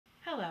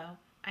Hello,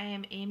 I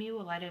am Amy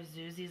Willett of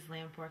Zoozii's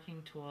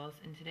Lampworking Tools,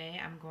 and today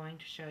I'm going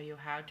to show you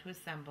how to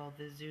assemble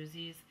the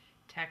Zoozii's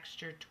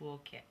Texture Tool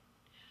Kit.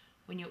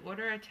 When you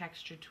order a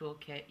texture tool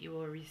kit, you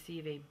will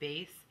receive a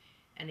base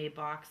and a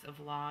box of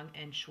long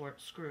and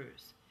short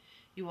screws.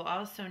 You will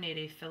also need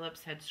a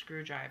Phillips head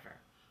screwdriver.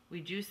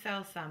 We do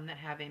sell some that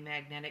have a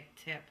magnetic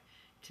tip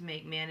to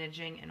make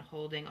managing and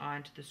holding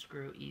on to the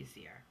screw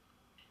easier.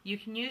 You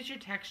can use your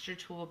texture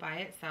tool by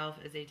itself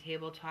as a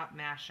tabletop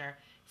masher,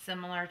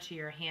 similar to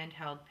your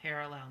handheld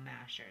parallel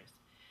mashers.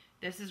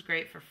 This is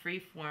great for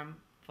free-form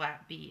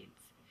flat beads.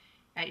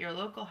 At your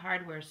local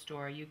hardware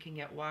store, you can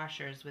get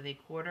washers with a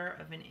 1/4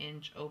 of an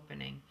inch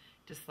opening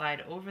to slide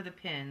over the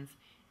pins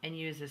and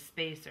use as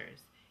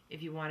spacers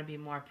if you want to be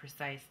more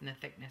precise in the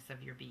thickness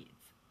of your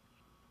beads.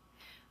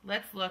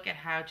 Let's look at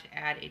how to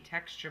add a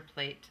texture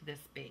plate to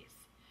this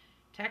base.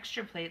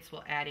 Texture plates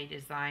will add a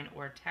design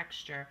or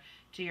texture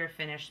to your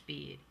finished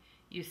bead.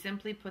 You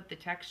simply put the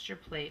texture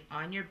plate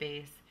on your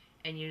base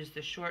and use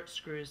the short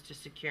screws to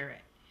secure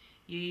it.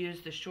 You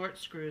use the short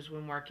screws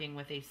when working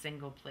with a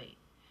single plate.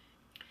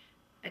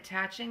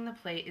 Attaching the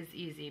plate is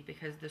easy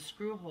because the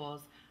screw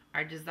holes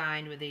are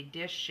designed with a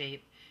dish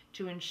shape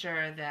to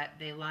ensure that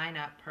they line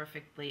up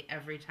perfectly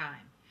every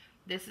time.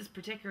 This is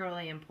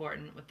particularly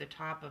important with the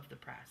top of the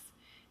press,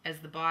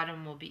 as the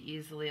bottom will be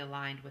easily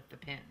aligned with the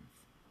pins.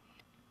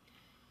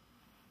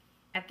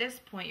 At this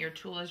point, your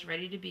tool is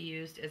ready to be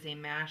used as a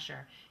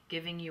masher,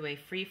 giving you a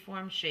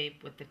free-form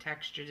shape with the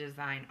texture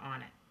design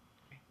on it.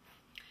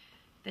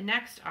 The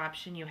next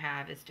option you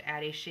have is to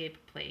add a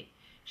shape plate.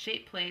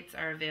 Shape plates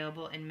are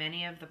available in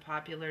many of the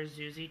popular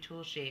Zoozii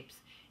tool shapes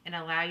and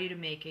allow you to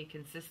make a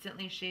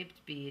consistently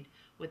shaped bead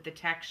with the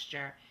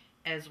texture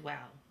as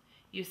well.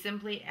 You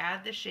simply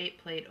add the shape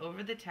plate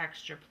over the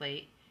texture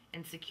plate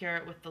and secure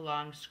it with the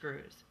long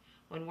screws.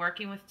 When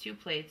working with two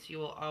plates, you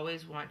will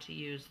always want to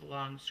use the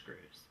long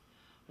screws.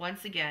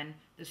 Once again,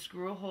 the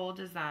screw hole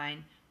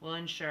design will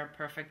ensure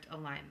perfect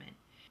alignment.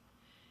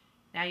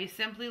 Now you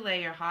simply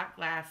lay your hot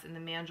glass in the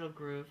mandrel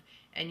groove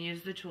and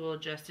use the tool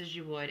just as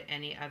you would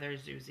any other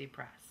Zoozii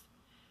press.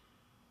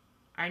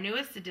 Our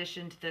newest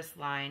addition to this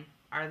line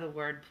are the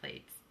word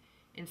plates.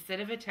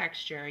 Instead of a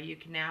texture, you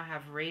can now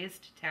have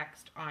raised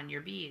text on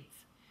your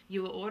beads.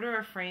 You will order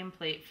a frame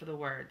plate for the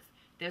words.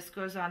 This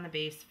goes on the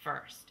base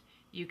first.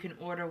 You can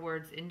order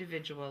words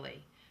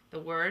individually. The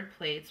word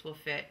plates will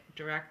fit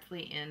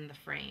directly in the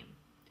frame.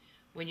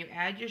 When you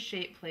add your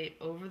shape plate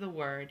over the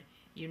word,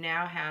 you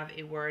now have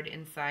a word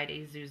inside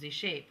a Zoozii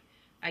shape.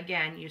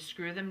 Again, you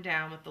screw them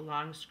down with the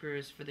long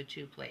screws for the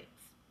two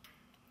plates.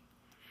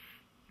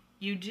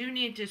 You do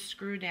need to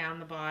screw down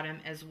the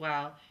bottom as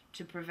well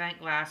to prevent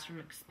glass from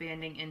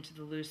expanding into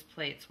the loose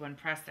plates when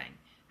pressing.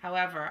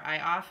 However, I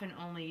often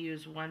only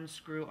use one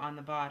screw on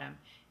the bottom,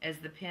 as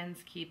the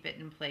pins keep it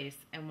in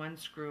place and one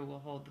screw will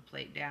hold the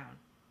plate down.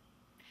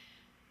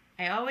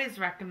 I always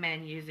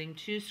recommend using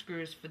 2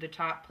 screws for the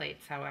top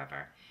plates,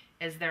 however,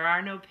 as there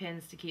are no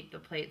pins to keep the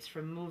plates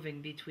from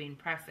moving between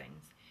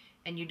pressings,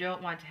 and you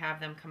don't want to have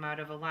them come out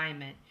of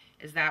alignment,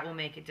 as that will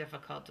make it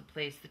difficult to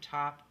place the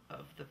top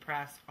of the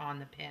press on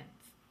the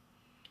pins.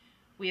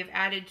 We have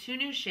added 2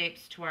 new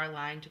shapes to our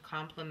line to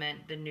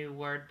complement the new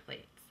word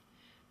plates.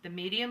 The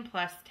medium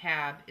plus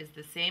tab is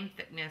the same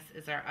thickness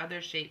as our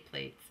other shape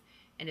plates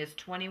and is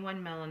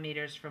 21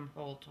 millimeters from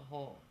hole to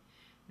hole.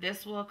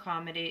 This will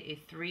accommodate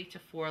a 3 to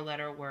 4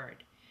 letter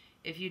word.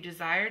 If you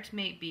desire to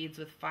make beads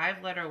with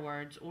 5-letter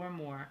words or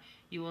more,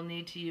 you will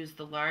need to use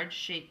the large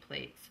shape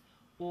plates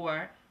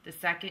or the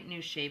second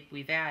new shape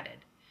we've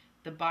added.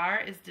 The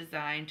bar is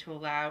designed to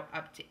allow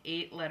up to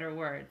 8-letter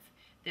words.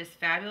 This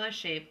fabulous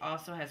shape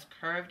also has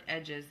curved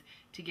edges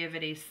to give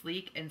it a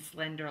sleek and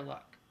slender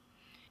look.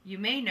 You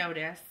may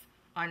notice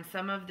on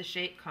some of the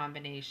shape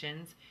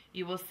combinations,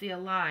 you will see a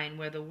line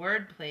where the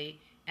word plate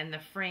and the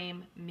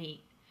frame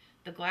meet.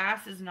 The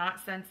glass is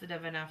not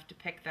sensitive enough to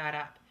pick that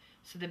up,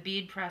 so the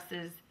bead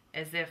presses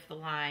as if the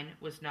line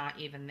was not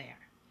even there.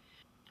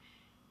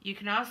 You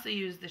can also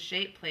use the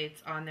shape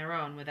plates on their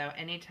own without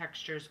any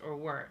textures or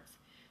words.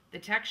 The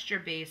texture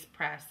base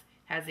press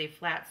has a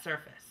flat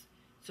surface,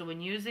 so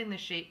when using the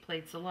shape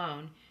plates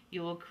alone,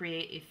 you will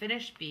create a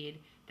finished bead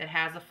that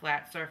has a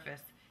flat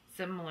surface,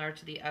 similar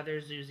to the other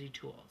Zoozii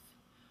tools.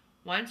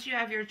 Once you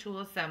have your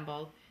tool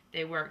assembled,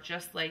 they work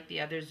just like the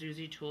other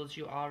Zoozii tools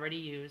you already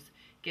use,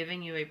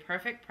 giving you a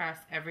perfect press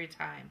every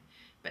time,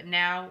 but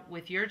now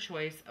with your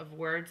choice of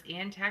words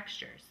and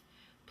textures.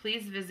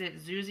 Please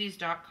visit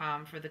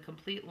zoozis.com for the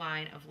complete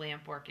line of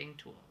lampworking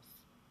tools.